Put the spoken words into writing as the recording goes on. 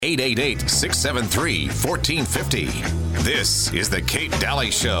888-673-1450. This is the Kate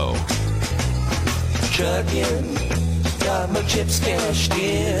Dalley Show. Trucking, got my chips cashed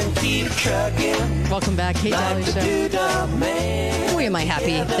in, keep trucking. Welcome back, Kate Dalley Show. Boy, am I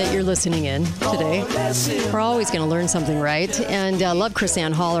happy that you're listening in today. We're always going to learn something, right? And love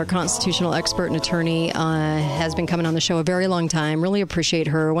Chris-Ann Hall, our constitutional expert and attorney, has been coming on the show a very long time. Really appreciate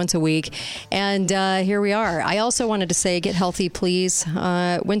her once a week. And here we are. I also wanted to say, get healthy, please.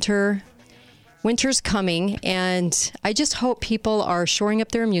 Winter's coming, and I just hope people are shoring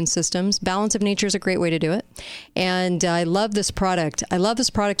up their immune systems. Balance of Nature is a great way to do it. And I love this product. I love this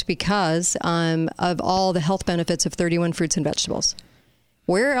product because of all the health benefits of 31 fruits and vegetables.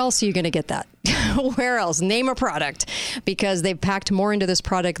 Where else are you going to get that? Where else? Name a product, because they've packed more into this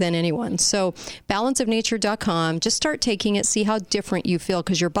product than anyone. So balanceofnature.com, just start taking it, see how different you feel,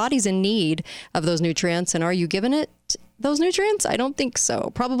 because your body's in need of those nutrients. And are you giving it those nutrients? I don't think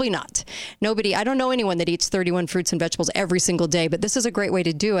so. Probably not. Nobody, I don't know anyone that eats 31 fruits and vegetables every single day, but this is a great way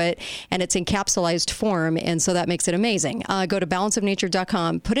to do it. And it's in capsulized form. And so that makes it amazing. Go to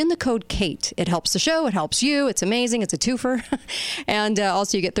balanceofnature.com, put in the code KATE. It helps the show. It helps you. It's amazing. It's a twofer. And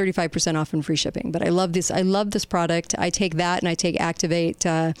also you get 35% off and free shipping. But I love this. I love this product. I take that and I take Activate,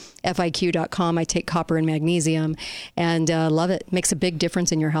 FIQ.com. I take copper and magnesium and love it. Makes a big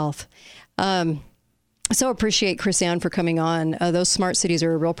difference in your health. So appreciate Chris-Ann for coming on. Those smart cities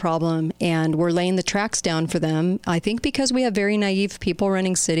are a real problem, and we're laying the tracks down for them. I think because we have very naive people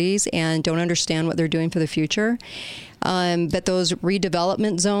running cities and don't understand what they're doing for the future. But those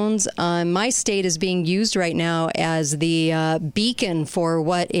redevelopment zones, my state is being used right now as the beacon for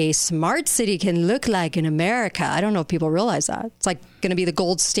what a smart city can look like in America. I don't know if people realize that. It's like going to be the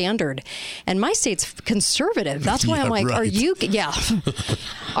gold standard. And my state's conservative. That's why I'm like, right.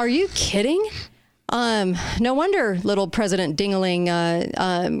 Are you kidding? No wonder little President Dingaling,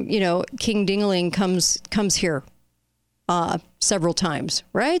 King Dingaling comes here several times,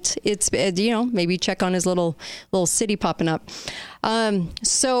 right? It's, maybe check on his little city popping up.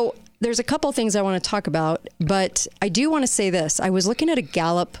 So there's a couple things I want to talk about, but I do want to say this. I was looking at a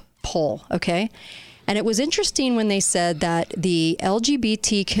Gallup poll, okay? And it was interesting when they said that the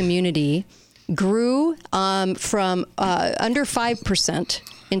LGBT community grew from under 5%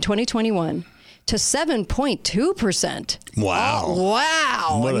 in 2021 to 7.2%. Wow. Oh,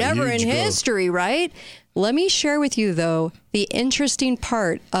 wow. Never in history, right? Let me share with you, though, the interesting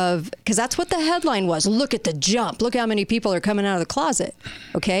part of, because that's what the headline was. Look at the jump. Look how many people are coming out of the closet.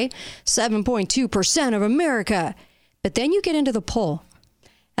 Okay? 7.2% of America. But then you get into the poll.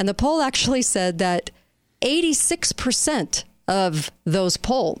 And the poll actually said that 86% of those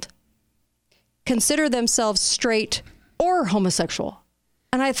polled consider themselves straight or homosexual.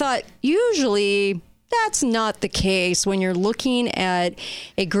 And I thought, usually that's not the case when you're looking at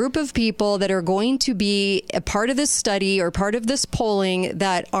a group of people that are going to be a part of this study or part of this polling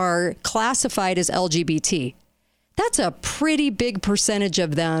that are classified as LGBT. That's a pretty big percentage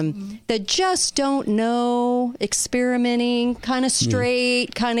of them that just don't know, experimenting, kind of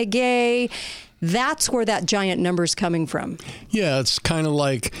straight, kind of gay. That's where that giant number's coming from. Yeah, it's kind of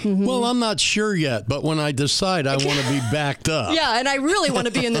like, well, I'm not sure yet, but when I decide, I want to be backed up. Yeah, and I really want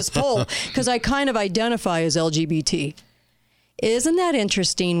to be in this poll because I kind of identify as LGBT. Isn't that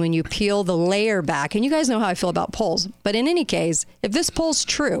interesting when you peel the layer back? And you guys know how I feel about polls. But in any case, if this poll's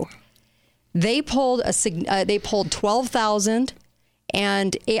true, they polled 12,000,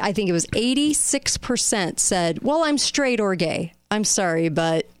 and I think it was 86% said, well, I'm straight or gay. I'm sorry,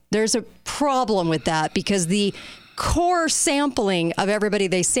 but there's a problem with that because the core sampling of everybody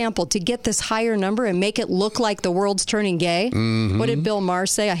they sampled to get this higher number and make it look like the world's turning gay. What did Bill Maher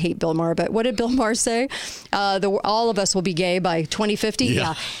say? I hate Bill Maher, but what did Bill Maher say? All of us will be gay by 2050.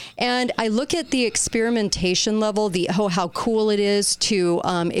 Yeah. And I look at the experimentation level, how cool it is to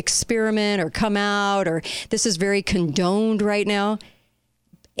experiment or come out, or this is very condoned right now.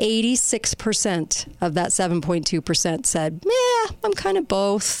 86% of that 7.2% said, I'm kind of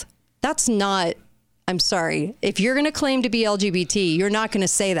both. That's not, I'm sorry. If you're going to claim to be LGBT, you're not going to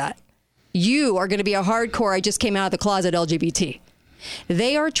say that. You are going to be a hardcore, I just came out of the closet LGBT.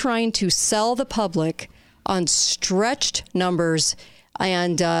 They are trying to sell the public on stretched numbers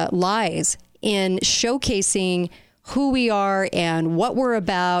and lies in showcasing who we are and what we're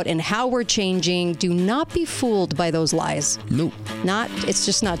about and how we're changing. Do not be fooled by those lies. Nope. It's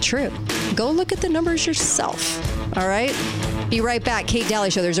just not true. Go look at the numbers yourself. All right? Be right back. Kate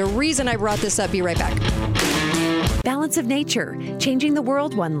Dalley Show. There's a reason I brought this up. Be right back. Balance of Nature, changing the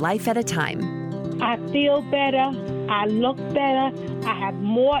world one life at a time. I feel better. I look better. I have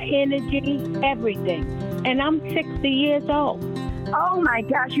more energy, everything. And I'm 60 years old. Oh my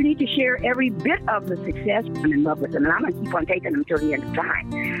gosh, you need to share every bit of the success. I'm in love with them, and I'm going to keep on taking them until the end of time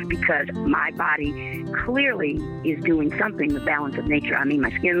because my body clearly is doing something with Balance of Nature. I mean,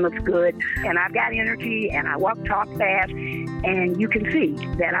 my skin looks good, and I've got energy, and I walk, talk fast, and you can see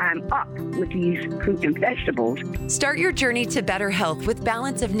that I'm up with these fruit and vegetables. Start your journey to better health with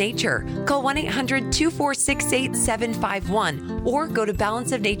Balance of Nature. Call 1-800-246-8751 or go to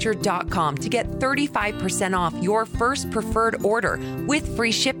balanceofnature.com to get 35% off your first preferred order with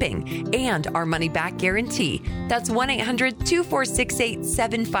free shipping and our money-back guarantee. That's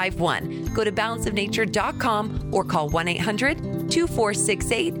 1-800-246-8751. Go to balanceofnature.com or call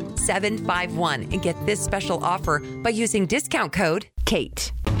 1-800-246-8751 and get this special offer by using discount code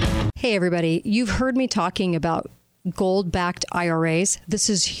KATE. Hey, everybody. You've heard me talking about gold-backed IRAs. This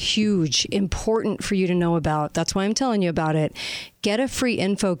is huge, important for you to know about. That's why I'm telling you about it. Get a free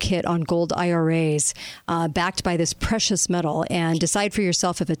info kit on gold IRAs backed by this precious metal and decide for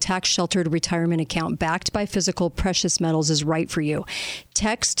yourself if a tax-sheltered retirement account backed by physical precious metals is right for you.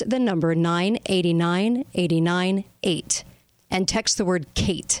 Text the number 989-898. And text the word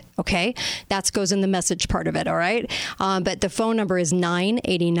Kate, okay? That goes in the message part of it, all right? But the phone number is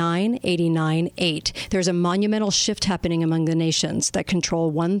 989-898. There's a monumental shift happening among the nations that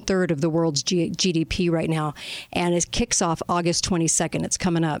control 1/3 of the world's GDP right now. And it kicks off August 22nd. It's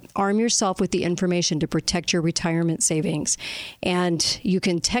coming up. Arm yourself with the information to protect your retirement savings. And you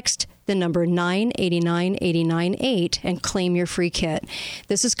can text the number 989-898 and claim your free kit.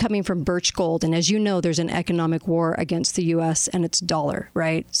 This is coming from Birch Gold. And as you know, there's an economic war against the U.S. and its dollar,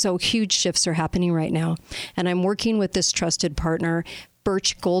 right? So huge shifts are happening right now. And I'm working with this trusted partner,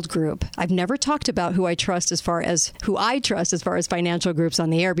 Birch Gold Group. I've never talked about who I trust as far as financial groups on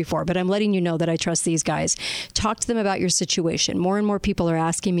the air before, but I'm letting you know that I trust these guys. Talk to them about your situation. More and more people are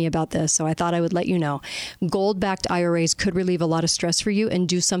asking me about this, so I thought I would let you know. Gold-backed IRAs could relieve a lot of stress for you and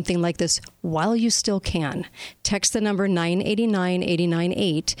do something like this while you still can. Text the number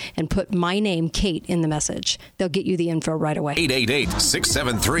 989-898 and put my name, Kate, in the message. They'll get you the info right away.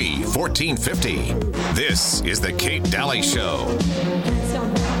 888-673-1450. This is the Kate Dalley Show.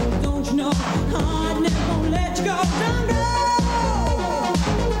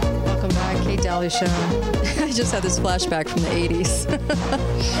 Welcome back, Kate Dalley Show. I just had this flashback from the 80s.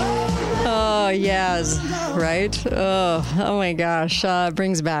 Oh, yes, right? Oh my gosh.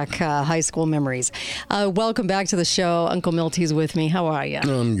 Brings back high school memories. Welcome back to the show. Uncle Milty's with me. How are you?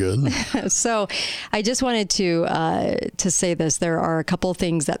 I'm good. So I just wanted to say this. There are a couple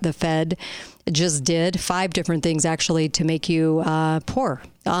things that the Fed just did, 5 different things actually, to make you poorer,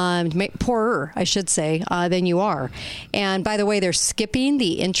 I should say, than you are. And by the way, they're skipping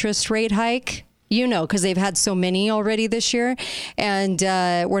the interest rate hike. You know, because they've had so many already this year, and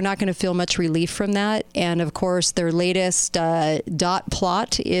we're not going to feel much relief from that. And of course, their latest dot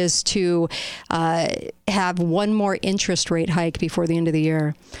plot is to have one more interest rate hike before the end of the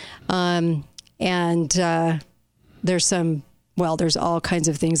year. There's all kinds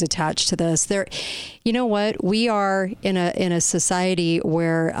of things attached to this. You know what? We are in a society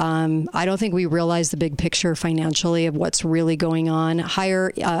where I don't think we realize the big picture financially of what's really going on. Higher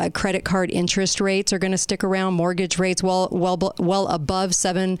credit card interest rates are going to stick around. Mortgage rates well above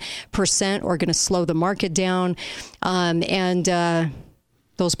 7% are going to slow the market down, and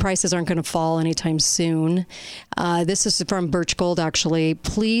those prices aren't going to fall anytime soon. This is from Birch Gold, actually.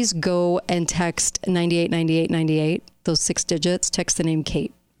 Please go and text 989898. Those 6 digits, text the name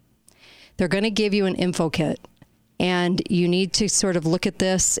Kate. They're going to give you an info kit, and you need to sort of look at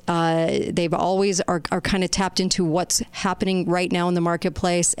this. They've always are kind of tapped into what's happening right now in the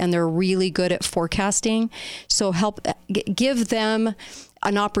marketplace, and they're really good at forecasting. So give them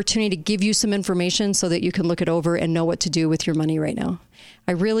an opportunity to give you some information so that you can look it over and know what to do with your money right now.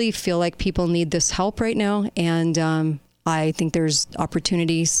 I really feel like people need this help right now, and I think there's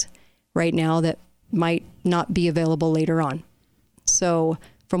opportunities right now that might not be available later on. So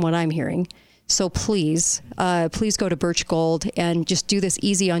from what I'm hearing. So please go to Birch Gold and just do this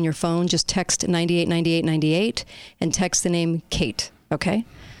easy on your phone. Just text 989898 and text the name Kate. Okay.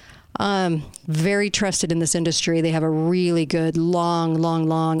 Very trusted in this industry. They have a really good,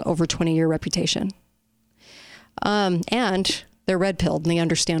 long, over 20-year reputation. And they're red-pilled and they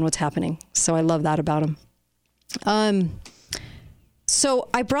understand what's happening. So I love that about them. So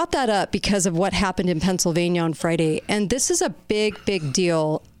I brought that up because of what happened in Pennsylvania on Friday. And this is a big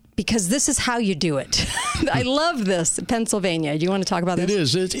deal because this is how you do it. I love this, Pennsylvania. Do you want to talk about this? It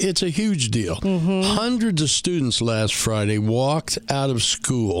is. It's a huge deal. Mm-hmm. Hundreds of students last Friday walked out of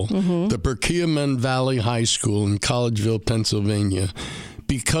school, the Perkiomen Valley High School in Collegeville, Pennsylvania,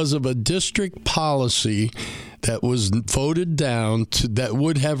 because of a district policy that was voted down that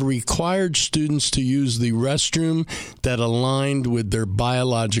would have required students to use the restroom that aligned with their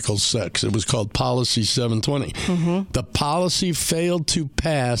biological sex. It was called Policy 720. Mm-hmm. The policy failed to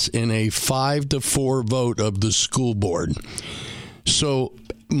pass in a 5-4 vote of the school board. So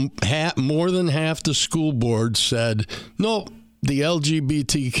more than half the school board said, no, the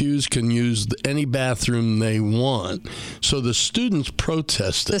LGBTQs can use any bathroom they want. So the students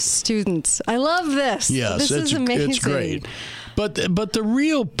protested. The students. I love this. Yes, this is amazing. It's great. But the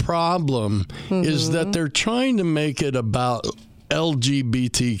real problem is that they're trying to make it about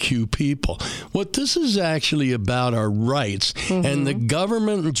LGBTQ people. What this is actually about are rights and the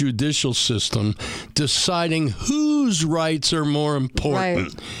government and judicial system deciding whose rights are more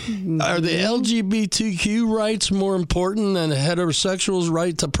important. Right. Are the LGBTQ rights more important than heterosexuals'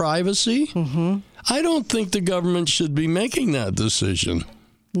 right to privacy? Mm-hmm. I don't think the government should be making that decision.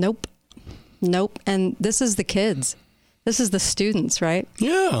 Nope. And this is the kids. This is the students, right?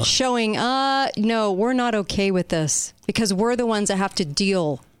 Yeah. Showing, no, we're not okay with this because we're the ones that have to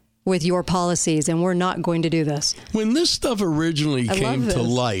deal with your policies and we're not going to do this. When this stuff originally came to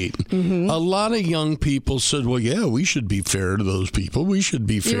light, a lot of young people said, well, yeah, we should be fair to those people. We should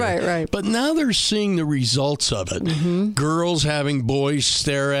be fair. Right. But now they're seeing the results of it. Mm-hmm. Girls having boys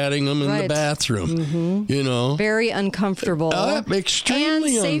stare at them in the bathroom, you know. Very uncomfortable.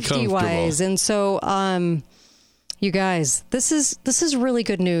 Extremely uncomfortable. And safety-wise. And so... you guys, this is really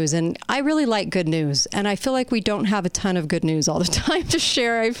good news, and I really like good news, and I feel like we don't have a ton of good news all the time to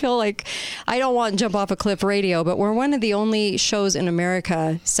share. I feel like I don't want to jump off a cliff radio, but we're one of the only shows in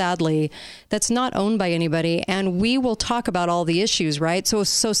America, sadly, that's not owned by anybody, and we will talk about all the issues, right? So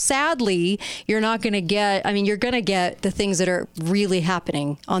sadly, you're not going to get, you're going to get the things that are really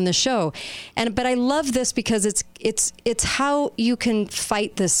happening on the show, but I love this because it's how you can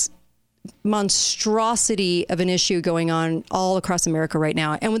fight this monstrosity of an issue going on all across America right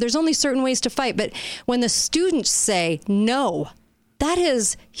now. And there's only certain ways to fight. But when the students say no, that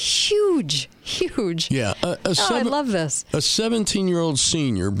is huge. Yeah. I love this. A 17-year-old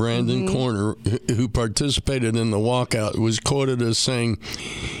senior, Brandon Corner, who participated in the walkout, was quoted as saying,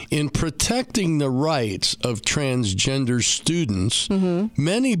 in protecting the rights of transgender students,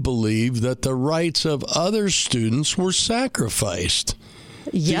 many believe that the rights of other students were sacrificed.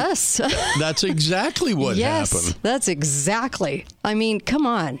 Yes. That's exactly what happened. Yes, that's exactly. Come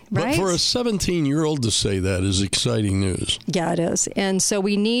on, right? But for a 17-year-old to say that is exciting news. Yeah, it is. And so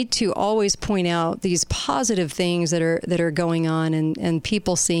we need to always point out these positive things that are going on and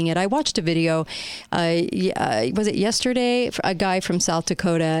people seeing it. I watched a video, was it yesterday? A guy from South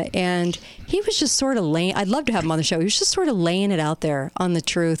Dakota, and he was just sort of laying, I'd love to have him on the show. He was just sort of laying it out there on the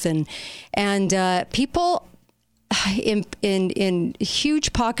truth. And people... in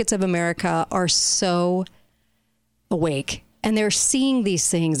huge pockets of America are so awake and they're seeing these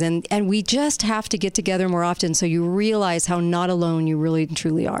things and we just have to get together more often so you realize how not alone you really and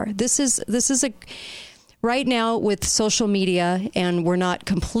truly are. This is right now with social media, and we're not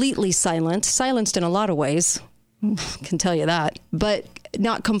completely silenced in a lot of ways, can tell you that, but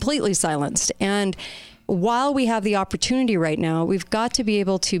not completely silenced. And while we have the opportunity right now, we've got to be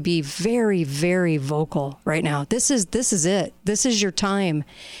able to be very, very vocal right now. This is it. This is your time.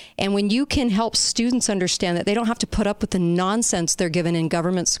 And when you can help students understand that they don't have to put up with the nonsense they're given in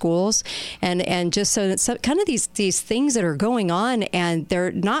government schools and just so kind of these things that are going on and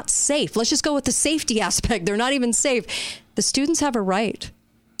they're not safe. Let's just go with the safety aspect. They're not even safe. The students have a right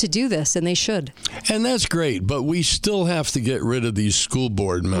to do this, and they should. And that's great, but we still have to get rid of these school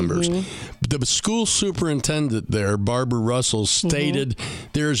board members. The school superintendent there, Barbara Russell, stated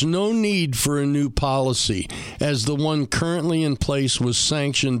there's no need for a new policy, as the one currently in place was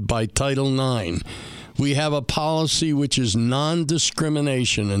sanctioned by Title IX. We have a policy which is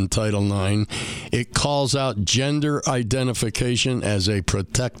non-discrimination in Title IX. It calls out gender identification as a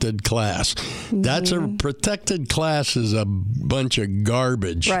protected class. That's a protected class is a bunch of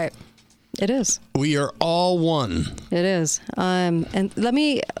garbage. Right. It is. We are all one. It is. And let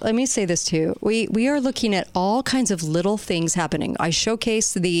me say this too. We are looking at all kinds of little things happening. I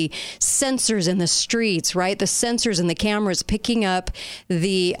showcased the sensors in the streets, right? The sensors and the cameras picking up or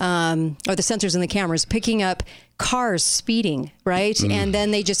the sensors in the cameras picking up cars speeding, right? And then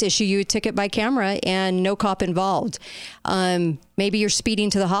they just issue you a ticket by camera and no cop involved. Maybe you're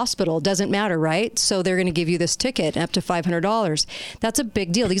speeding to the hospital. Doesn't matter, right? So they're going to give you this ticket up to $500. That's a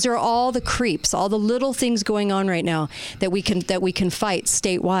big deal. These are all the creeps, all the little things going on right now that we can fight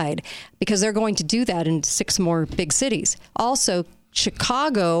statewide, because they're going to do that in 6 more big cities. Also,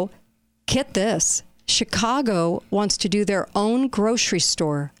 Chicago, get this. Chicago wants to do their own grocery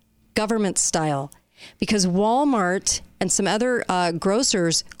store, government style. because Walmart and some other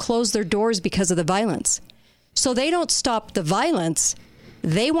grocers closed their doors because of the violence. So they don't stop the violence.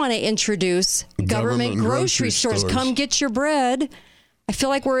 They want to introduce government grocery stores. Come get your bread. I feel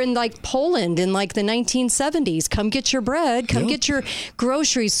like we're in like Poland in like the 1970s. Come get your bread. Come get your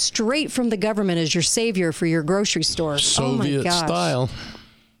groceries straight from the government as your savior for your grocery store. Soviet style.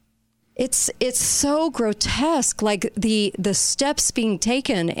 It's so grotesque, like the steps being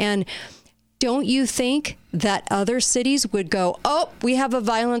taken. And don't you think that other cities would go, oh, we have a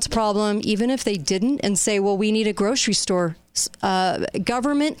violence problem, even if they didn't, and say, well, we need a grocery store,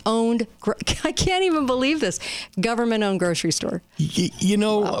 government-owned, I can't even believe this, government-owned grocery store.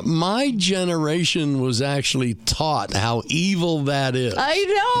 My generation was actually taught how evil that is. I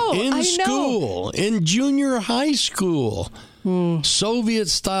know. In school, in junior high school,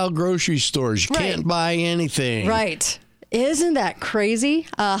 Soviet-style grocery stores. You can't buy anything. Right. Isn't that crazy?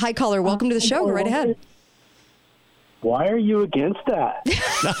 Hi, caller. Welcome to the show. Go right ahead. Why are you against that?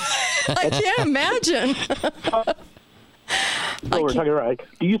 I can't imagine. We're talking right.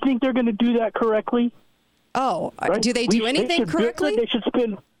 Do you think they're going to do that correctly? Oh, right? Do they do anything correctly? They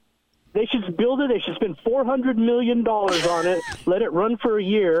should build it. They should spend $400 million on it. Let it run for a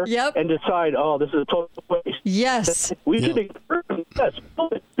year. And decide. Oh, this is a total waste. Yes. We should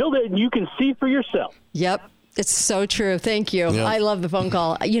build it, and you can see for yourself. Yep. It's so true. Thank you. Yeah. I love the phone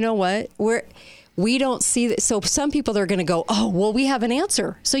call. You know what? We don't see that. So some people are going to go, oh, well, we have an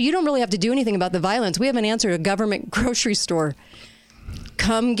answer. So you don't really have to do anything about the violence. We have an answer, a government grocery store.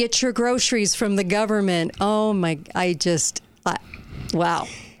 Come get your groceries from the government. Oh, my. Wow.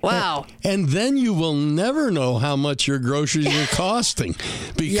 Wow. And then you will never know how much your groceries are costing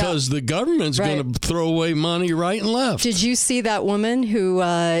because the government's going to throw away money right and left. Did you see that woman who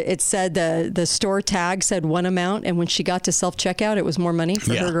it said the store tag said one amount, and when she got to self-checkout, it was more money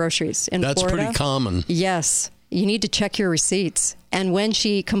for her groceries in Florida? That's pretty common. Yes. You need to check your receipts. And when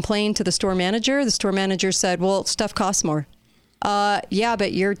she complained to the store manager said, well, stuff costs more. Yeah,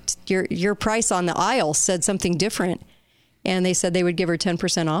 but your price on the aisle said something different. And they said they would give her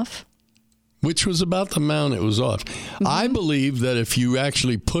 10% off. Which was about the amount it was off. I believe that if you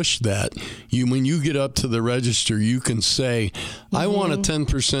actually push that, when you get up to the register, you can say, I want a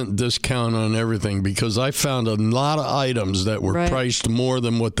 10% discount on everything because I found a lot of items that were priced more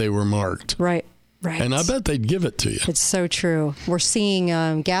than what they were marked. Right. Right. And I bet they'd give it to you. It's so true. We're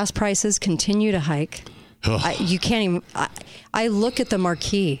seeing gas prices continue to hike. You can't even... I look at the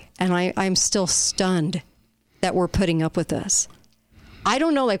marquee, and I'm still stunned that we're putting up with this. I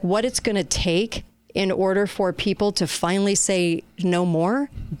don't know what it's going to take in order for people to finally say no more,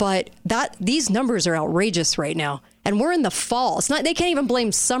 but these numbers are outrageous right now. And we're in the fall. It's not, they can't even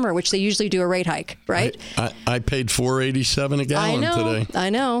blame summer, which they usually do a rate hike, right? I paid $4.87 a gallon today. I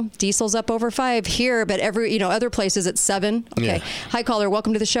know. Diesel's up over $5 here, but other places it's $7. Okay. Yeah. Hi, caller.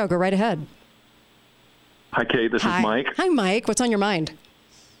 Welcome to the show. Go right ahead. Hi, Kate. This is Mike. Hi, Mike. What's on your mind?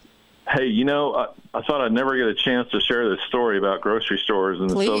 Hey, I thought I'd never get a chance to share this story about grocery stores in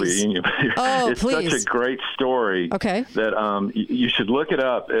the Soviet Union. It's such a great story that you should look it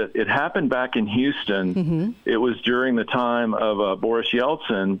up. It happened back in Houston. It was during the time of Boris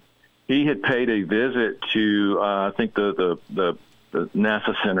Yeltsin. He had paid a visit to, I think, the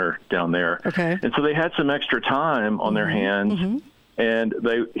NASA center down there. Okay. And so they had some extra time on their hands, and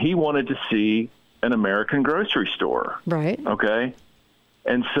he wanted to see an American grocery store. Right. Okay.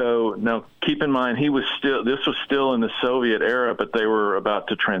 And so now keep in mind, this was still in the Soviet era, but they were about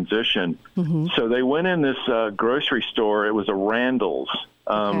to transition. So they went in this grocery store. It was a Randall's,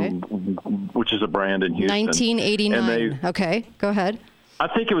 which is a brand in Houston. 1989. Okay, go ahead. I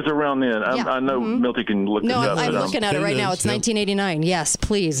think it was around then. I know Milty can look this up. No, I'm looking at it right now. It's 1989. Yes,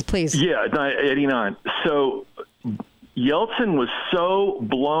 please. Yeah, 89. So Yeltsin was so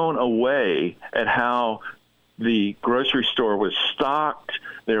blown away at how the grocery store was stocked.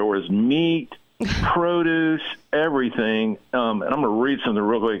 There was meat, produce, everything. And I'm going to read something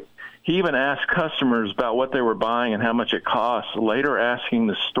real quick. He even asked customers about what they were buying and how much it cost, later asking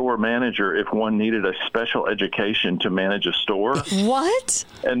the store manager if one needed a special education to manage a store. What?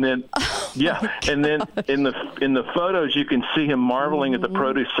 And then, and then in the photos, you can see him marveling at the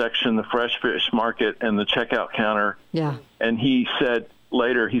produce section, the fresh fish market, and the checkout counter. Yeah. And he said,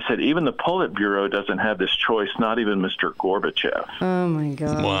 even the Politburo doesn't have this choice, not even Mr. Gorbachev. Oh, my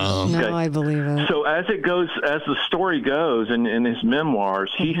God. Wow. No, I believe it. So as the story goes in his memoirs,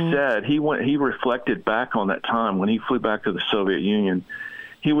 he said he reflected back on that time when he flew back to the Soviet Union.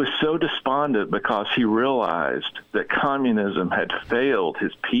 he was so despondent because he realized that communism had failed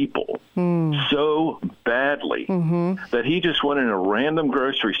his people so badly that he just went in a random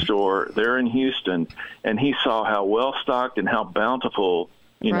grocery store there in Houston, and he saw how well stocked and how bountiful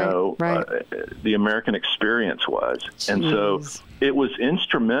the American experience was. Jeez. And so it was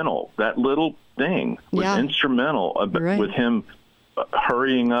instrumental. That little thing was instrumental with him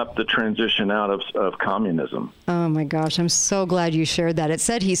hurrying up the transition out of communism. Oh my gosh, I'm so glad you shared that. It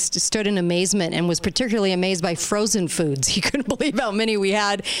said he stood in amazement and was particularly amazed by frozen foods. He couldn't believe how many we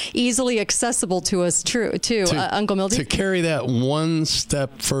had easily accessible to us, Uncle Milty? To carry that one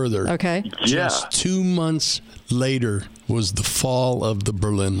step further, just 2 months later was the fall of the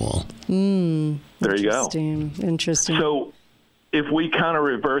Berlin Wall. There you go. Interesting. So if we kind of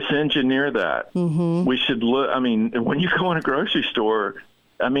reverse engineer that, we should look. I mean, when you go in a grocery store,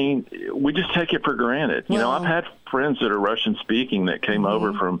 I mean, we just take it for granted. You know, I've had friends that are Russian speaking that came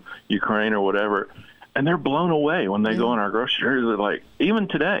over from Ukraine or whatever, and they're blown away when they go in our grocery store. They're like, even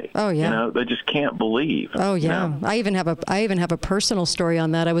today, you know, they just can't believe. Oh yeah, you know? I even have a personal story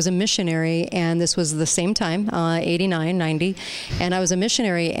on that. I was a missionary, and this was the same time, 89, 90, and I was a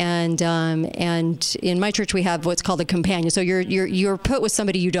missionary, and in my church we have what's called a companion. So you're put with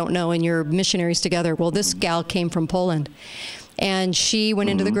somebody you don't know, and you're missionaries together. Well, this gal came from Poland. And she went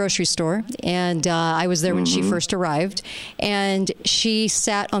into the grocery store, and I was there when she first arrived, and she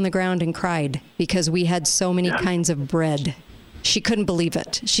sat on the ground and cried because we had so many kinds of bread. She couldn't believe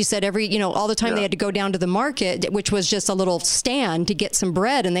it. She said all the time they had to go down to the market, which was just a little stand, to get some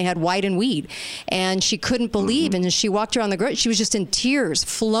bread, and they had white and wheat. And she couldn't believe, and as she walked around the grocery, she was just in tears,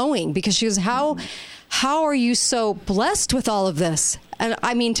 flowing, because she was, how are you so blessed with all of this? And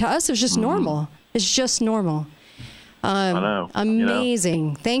I mean, to us, it was just normal. It's just normal. I know. Amazing.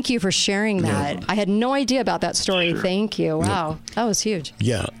 You know? Thank you for sharing that. I had no idea about that story. Sure. Thank you. Wow. That was huge.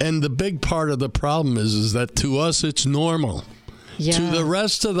 Yeah. And the big part of the problem is that to us, it's normal. Yeah. To the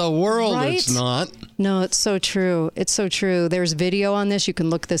rest of the world, it's not. No, it's so true. It's so true. There's video on this. You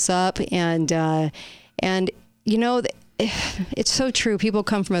can look this up. And you know, it's so true. People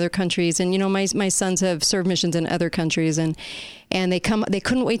come from other countries, and you know, my sons have served missions in other countries, and they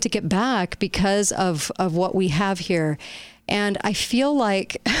couldn't wait to get back because of what we have here. And I feel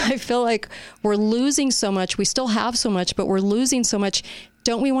like we're losing so much. We still have so much, but we're losing so much.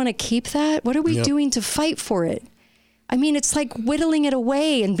 Don't we want to keep that? What are we doing to fight for it? I mean, it's like whittling it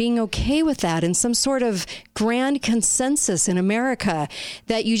away and being okay with that and some sort of grand consensus in America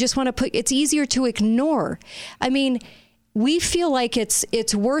that you just want to put. It's easier to ignore. I mean, we feel like it's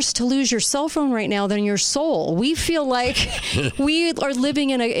worse to lose your cell phone right now than your soul. We feel like we are living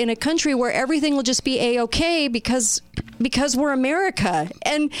in a country where everything will just be A-okay because we're America,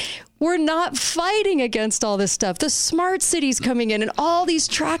 and we're not fighting against all this stuff. The smart cities coming in and all these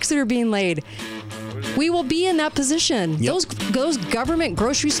tracks that are being laid. We will be in that position. Yep. Those government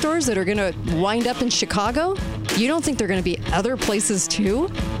grocery stores that are going to wind up in Chicago, you don't think they're going to be other places too?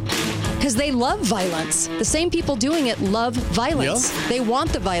 Because they love violence. The same people doing it love violence. Yep. They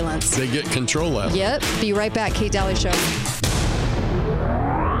want the violence. They get control of it. Yep. Be right back. Kate Dalley Show.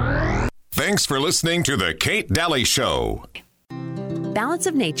 Thanks for listening to The Kate Dalley Show. Balance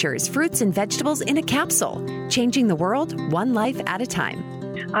of Nature's fruits and vegetables in a capsule, changing the world one life at a time.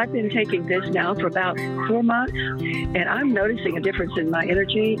 I've been taking this now for about 4 months, and I'm noticing a difference in my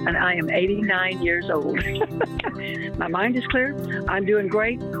energy, and I am 89 years old. My mind is clear. I'm doing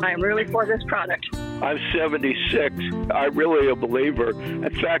great. I am really for this product. I'm 76. I'm really a believer.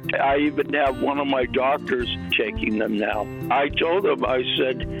 In fact, I even have one of my doctors taking them now. I told him, I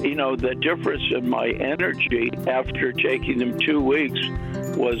said, you know, the difference in my energy after taking them 2 weeks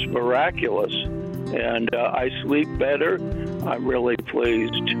was miraculous. And I sleep better. I'm really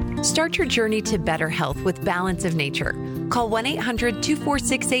pleased. Start your journey to better health with Balance of Nature. Call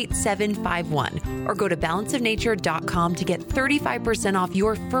 1-800-246-8751 or go to balanceofnature.com to get 35% off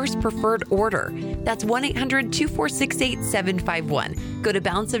your first preferred order. That's 1-800-246-8751. Go to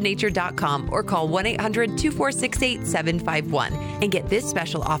balanceofnature.com or call 1-800-246-8751 and get this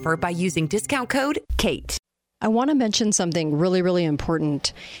special offer by using discount code KATE. I want to mention something really, really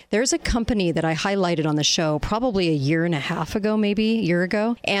important. There's a company that I highlighted on the show probably a year and a half ago, maybe a year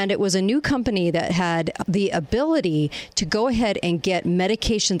ago. And it was a new company that had the ability to go ahead and get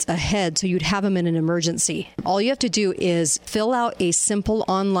medications ahead so you'd have them in an emergency. All you have to do is fill out a simple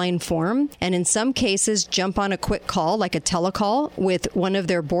online form, and in some cases, jump on a quick call, like a telecall, with one of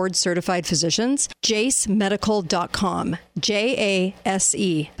their board certified physicians, JaceMedical.com,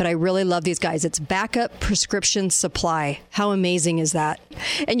 JASE. But I really love these guys. It's Backup Prescription Supply. How amazing is that?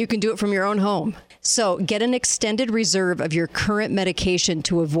 And you can do it from your own home. So get an extended reserve of your current medication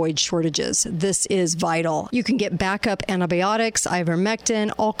to avoid shortages. This is vital. You can get backup antibiotics,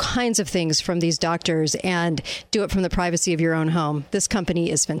 ivermectin, all kinds of things from these doctors, and do it from the privacy of your own home. This company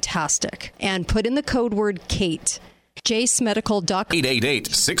is fantastic. And put in the code word KATE. JaceMedical.com.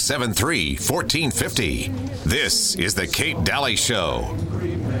 888-673-1450. This is the Kate Dalley Show.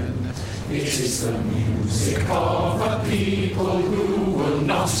 It is the music of a people who will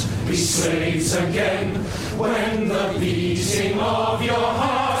not be slaves again. When the beating of your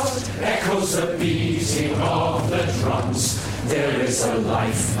heart echoes the beating of the drums, there is a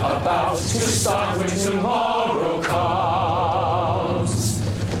life about to start when tomorrow comes.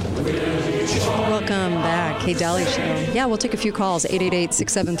 Welcome back. Kate Dalley Show. Yeah, we'll take a few calls.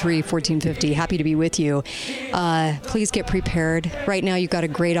 888-673-1450. Happy to be with you. Please get prepared. Right now, you've got a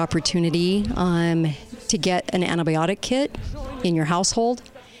great opportunity to get an antibiotic kit in your household.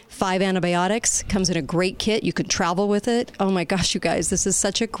 5 antibiotics. Comes in a great kit. You can travel with it. Oh my gosh, you guys, this is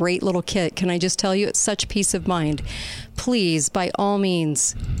such a great little kit. Can I just tell you, it's such peace of mind. Please, by all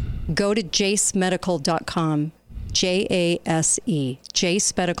means, go to JaceMedical.com.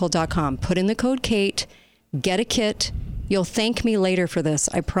 JaceMedical.com. Put in the code KATE, get a kit. You'll thank me later for this,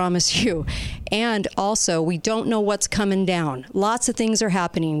 I promise you. And also, we don't know what's coming down. Lots of things are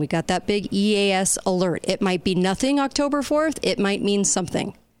happening. We got that big EAS alert. It might be nothing October 4th. It might mean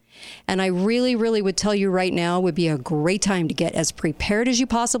something. And I really, really would tell you right now would be a great time to get as prepared as you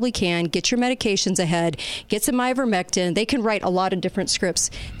possibly can. Get your medications ahead. Get some ivermectin. They can write a lot of different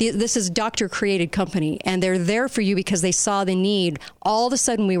scripts. This is a doctor-created company, and they're there for you because they saw the need. All of a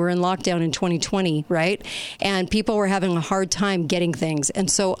sudden, we were in lockdown in 2020, right? And people were having a hard time getting things.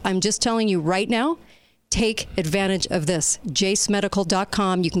 And so I'm just telling you right now, take advantage of this.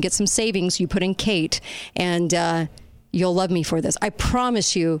 JaceMedical.com. You can get some savings. You put in Kate, and you'll love me for this. I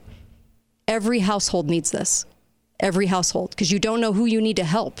promise you, every household needs this. Every household, because you don't know who you need to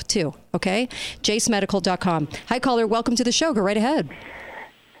help, too. Okay? JaceMedical.com. Hi, caller. Welcome to the show. Go right ahead.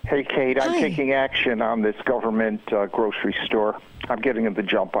 Hey, Kate. I'm taking action on this government grocery store. I'm getting the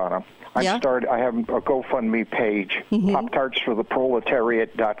jump on them. I have a GoFundMe page,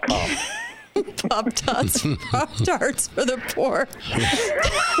 PopTartsForTheProletariat.com. Pop-Tarts for the poor.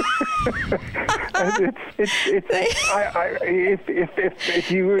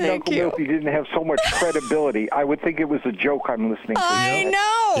 If you and Uncle Milty didn't have so much credibility, I would think it was a joke I'm listening to. I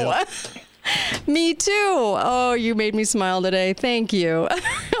know. Yep. Me too. Oh, you made me smile today. Thank you. I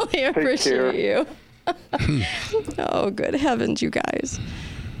really appreciate you. Oh, good heavens, you guys.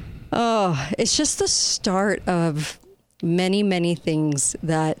 Oh, it's just the start of many, many things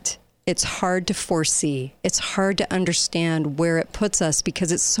that it's hard to foresee. It's hard to understand where it puts us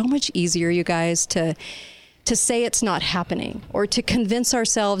because it's so much easier, you guys, to say it's not happening or to convince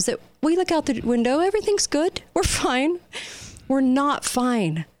ourselves that we look out the window, everything's good, we're fine. We're not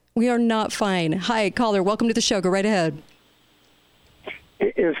fine. We are not fine. Hi, caller. Welcome to the show. Go right ahead.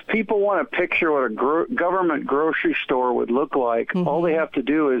 If people want to picture what a government grocery store would look like, all they have to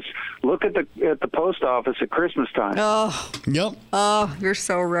do is look at the post office at Christmas time. Oh, yep. Oh, you're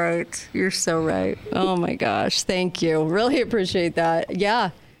so right. You're so right. Oh my gosh, thank you. Really appreciate that.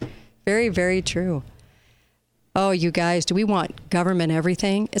 Yeah, very, very true. Oh, you guys, do we want government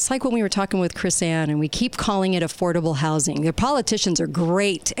everything? It's like when we were talking with Chris Ann, and we keep calling it affordable housing. The politicians are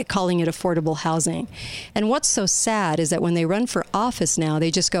great at calling it affordable housing. And what's so sad is that when they run for office now, they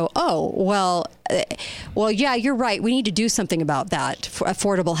just go, oh, well, yeah, you're right. We need to do something about that for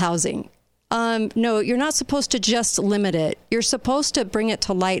affordable housing. No, you're not supposed to just limit it. You're supposed to bring it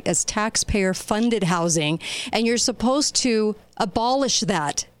to light as taxpayer-funded housing, and you're supposed to abolish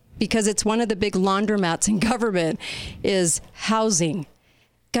that. Because it's one of the big laundromats in government is housing.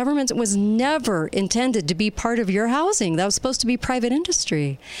 Government was never intended to be part of your housing. That was supposed to be private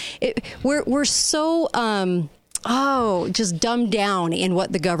industry. We're so just dumbed down in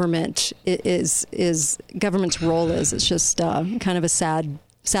what the government is government's role is. It's just kind of a sad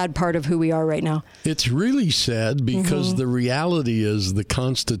part of who we are right now. It's really sad because the reality is the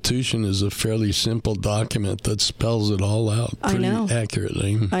Constitution is a fairly simple document that spells it all out pretty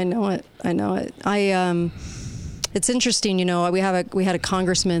accurately. I know it. It's interesting, you know, we had a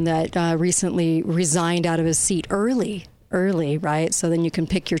congressman that recently resigned out of his seat early, right? So then you can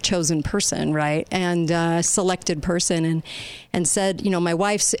pick your chosen person, right? And selected person and said, you know, my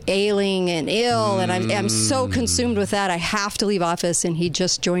wife's ailing and ill and I'm so consumed with that. I have to leave office. And he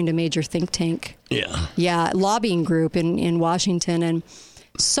just joined a major think tank. Yeah, lobbying group in Washington. And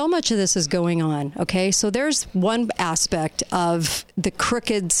so much of this is going on. Okay, so there's one aspect of the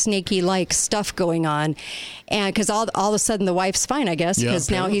crooked, snaky-like stuff going on, and because all of a sudden the wife's fine, I guess, because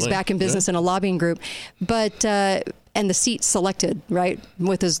now he's back in business in a lobbying group, but. And the seat selected, right,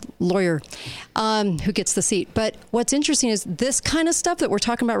 with his lawyer who gets the seat. But what's interesting is this kind of stuff that we're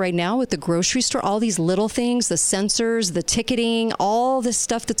talking about right now with the grocery store, all these little things, the sensors, the ticketing, all this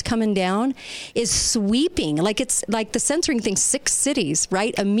stuff that's coming down is sweeping. Like it's like the censoring thing, 6 cities,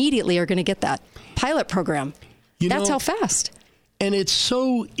 right, immediately are going to get that pilot program. That's how fast. And it's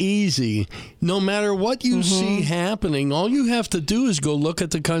so easy. No matter what you see happening, all you have to do is go look at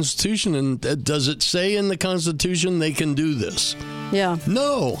the Constitution. And does it say in the Constitution they can do this? Yeah.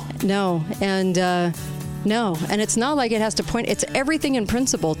 No. And no. And it's not like it has to point. It's everything in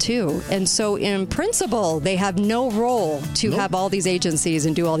principle, too. And so in principle, they have no role to have all these agencies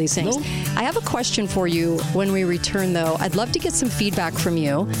and do all these things. I have a question for you when we return, though. I'd love to get some feedback from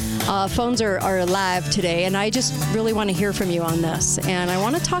you. Phones are live today, and I just really want to hear from you on this. And I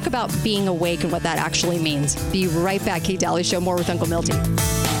want to talk about being awake and what that actually means. Be right back. Kate Dalley Show. More with Uncle Milty.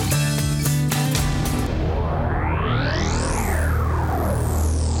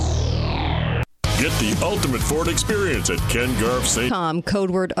 Get the ultimate Ford experience at Ken Garff St. Code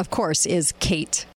word, of course, is Kate.